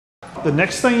The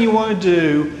next thing you want to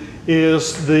do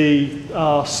is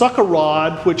the sucker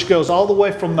rod, which goes all the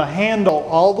way from the handle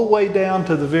all the way down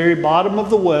to the very bottom of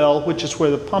the well, which is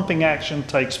where the pumping action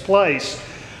takes place.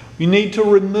 You need to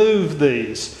remove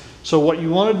these. So what you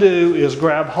want to do is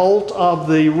grab hold of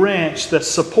the wrench that's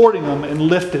supporting them and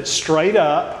lift it straight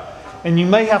up. And you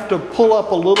may have to pull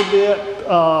up a little bit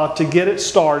to get it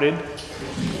started.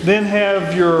 Then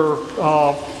have your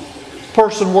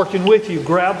person working with you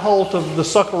grab hold of the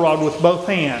sucker rod with both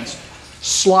hands.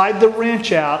 Slide the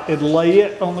wrench out and lay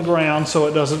it on the ground so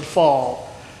it doesn't fall.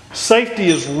 Safety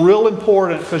is real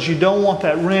important because you don't want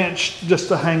that wrench just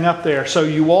to hang up there. So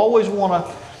you always want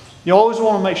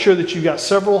to make sure that you've got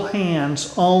several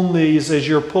hands on these as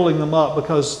you're pulling them up,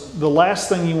 because the last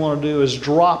thing you want to do is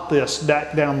drop this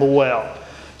back down the well.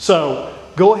 So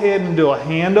go ahead and do a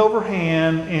hand over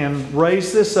hand and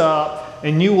raise this up,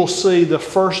 and you will see the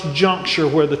first juncture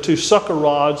where the two sucker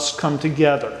rods come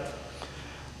together.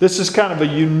 This is kind of a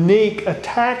unique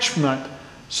attachment.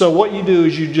 So what you do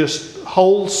is you just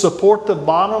support the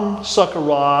bottom sucker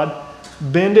rod,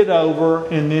 bend it over,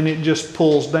 and then it just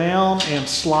pulls down and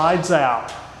slides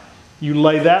out. You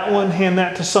lay that one, hand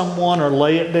that to someone, or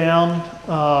lay it down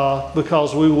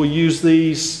because we will use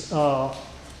these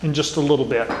in just a little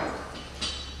bit.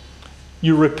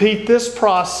 You repeat this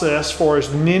process for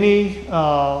as many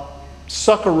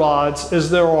sucker rods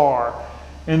as there are.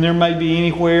 And there may be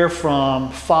anywhere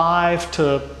from 5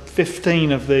 to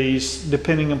 15 of these,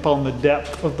 depending upon the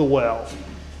depth of the well.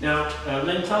 Now,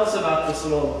 Lynn, tell us about this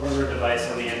little rubber device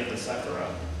on the end of the sucker rod.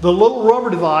 The little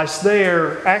rubber device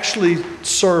there actually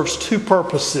serves two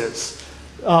purposes.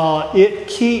 It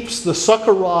keeps the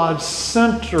sucker rod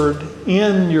centered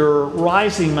in your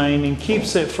rising main and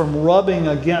keeps it from rubbing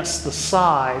against the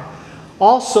side.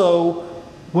 Also,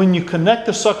 when you connect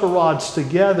the sucker rods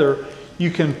together, you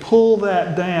can pull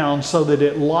that down so that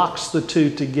it locks the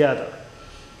two together.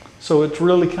 So it's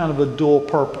really kind of a dual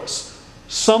purpose.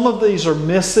 Some of these are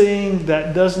missing.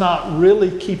 That does not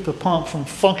really keep the pump from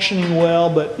functioning well,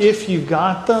 but if you've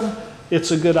got them, it's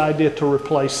a good idea to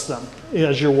replace them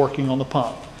as you're working on the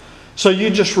pump. So you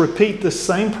just repeat the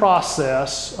same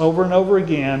process over and over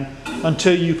again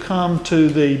until you come to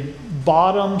the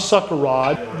bottom sucker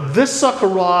rod. This sucker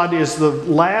rod is the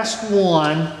last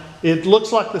one. It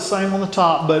looks like the same on the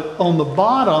top, but on the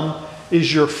bottom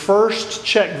is your first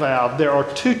check valve. There are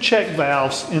two check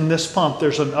valves in this pump.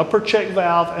 There's an upper check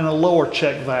valve and a lower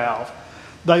check valve.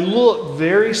 They look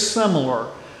very similar.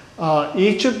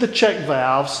 Each of the check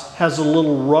valves has a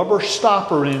little rubber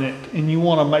stopper in it, and you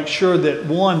want to make sure that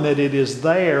that it is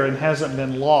there and hasn't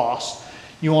been lost.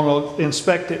 You want to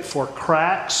inspect it for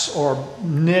cracks or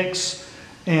nicks,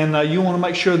 and you want to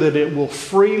make sure that it will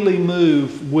freely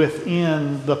move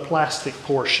within the plastic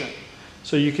portion.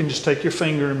 So you can just take your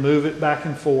finger and move it back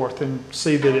and forth and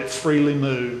see that it freely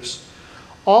moves.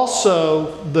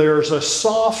 Also, there's a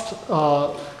soft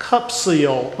cup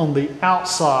seal on the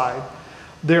outside.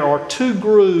 There are two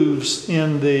grooves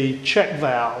in the check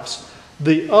valves.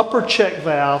 The upper check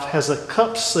valve has a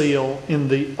cup seal in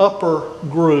the upper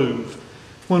groove.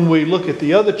 When we look at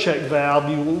the other check valve,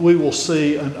 we will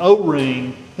see an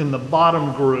O-ring in the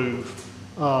bottom groove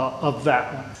of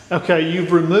that one. Okay,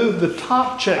 you've removed the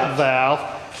top check valve,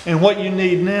 and what you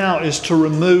need now is to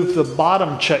remove the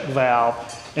bottom check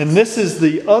valve. And this is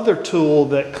the other tool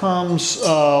that comes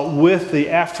with the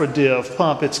Afridev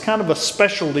pump. It's kind of a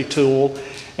specialty tool,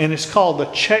 and it's called the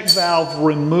check valve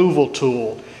removal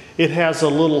tool. It has a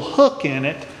little hook in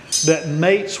it that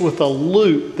mates with a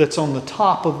loop that's on the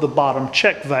top of the bottom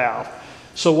check valve.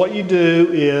 So what you do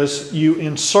is you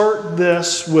insert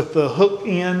this with the hook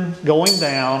end going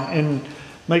down, and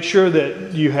make sure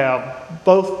that you have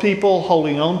both people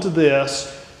holding on to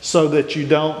this so that you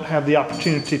don't have the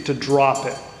opportunity to drop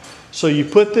it. So you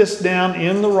put this down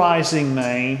in the rising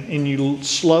main and you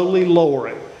slowly lower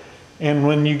it. And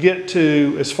when you get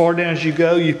to as far down as you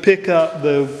go, you pick up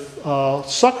the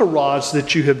sucker rods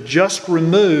that you have just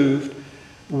removed,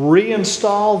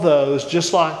 reinstall those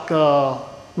just like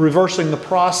reversing the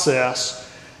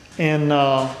process, and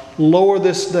lower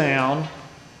this down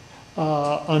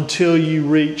until you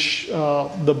reach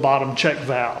the bottom check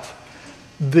valve.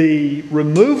 The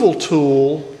removal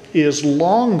tool is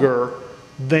longer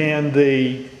than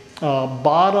the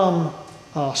bottom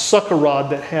sucker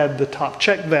rod that had the top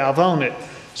check valve on it.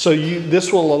 So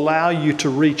this will allow you to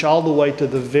reach all the way to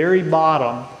the very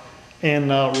bottom and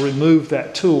remove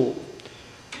that tool.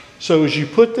 So as you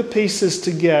put the pieces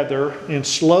together and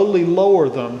slowly lower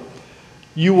them,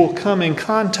 you will come in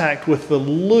contact with the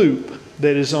loop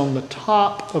that is on the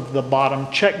top of the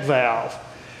bottom check valve.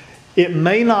 It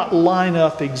may not line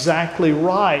up exactly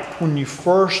right when you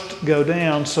first go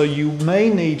down, so you may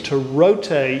need to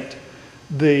rotate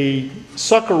the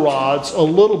sucker rods a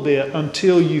little bit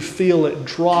until you feel it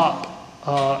drop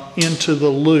into the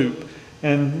loop,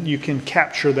 and you can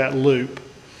capture that loop.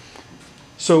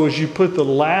 So as you put the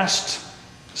last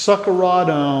sucker rod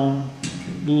on,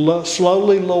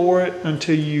 slowly lower it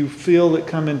until you feel it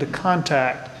come into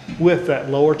contact with that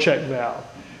lower check valve.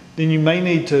 Then you may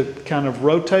need to kind of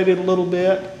rotate it a little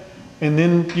bit, and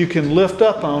then you can lift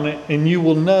up on it and you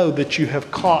will know that you have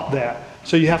caught that.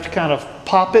 So you have to kind of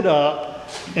pop it up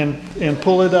and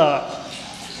pull it up,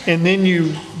 and then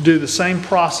you do the same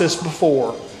process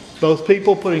before. Both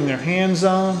people putting their hands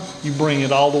on, you bring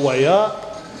it all the way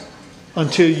up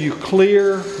until you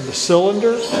clear the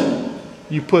cylinder.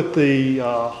 You put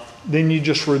then you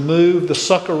just remove the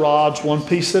sucker rods one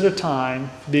piece at a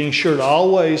time, being sure to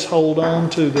always hold on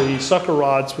to the sucker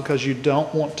rods because you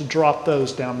don't want to drop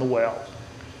those down the well.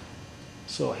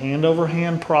 So hand over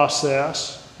hand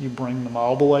process. You bring them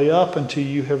all the way up until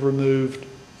you have removed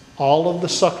all of the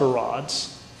sucker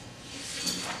rods.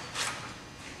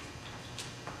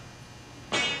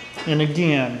 And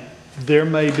again, there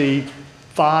may be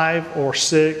 5 or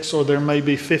 6, or there may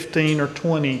be 15 or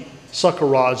 20 sucker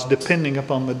rods depending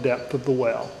upon the depth of the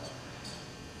well.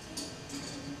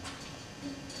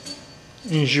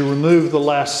 As you remove the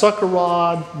last sucker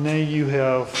rod, now you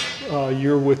have,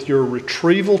 you're with your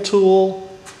retrieval tool.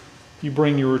 You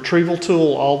bring your retrieval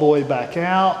tool all the way back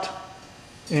out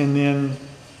and then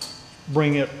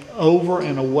bring it over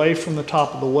and away from the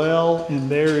top of the well, and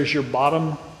there is your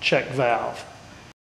bottom check valve.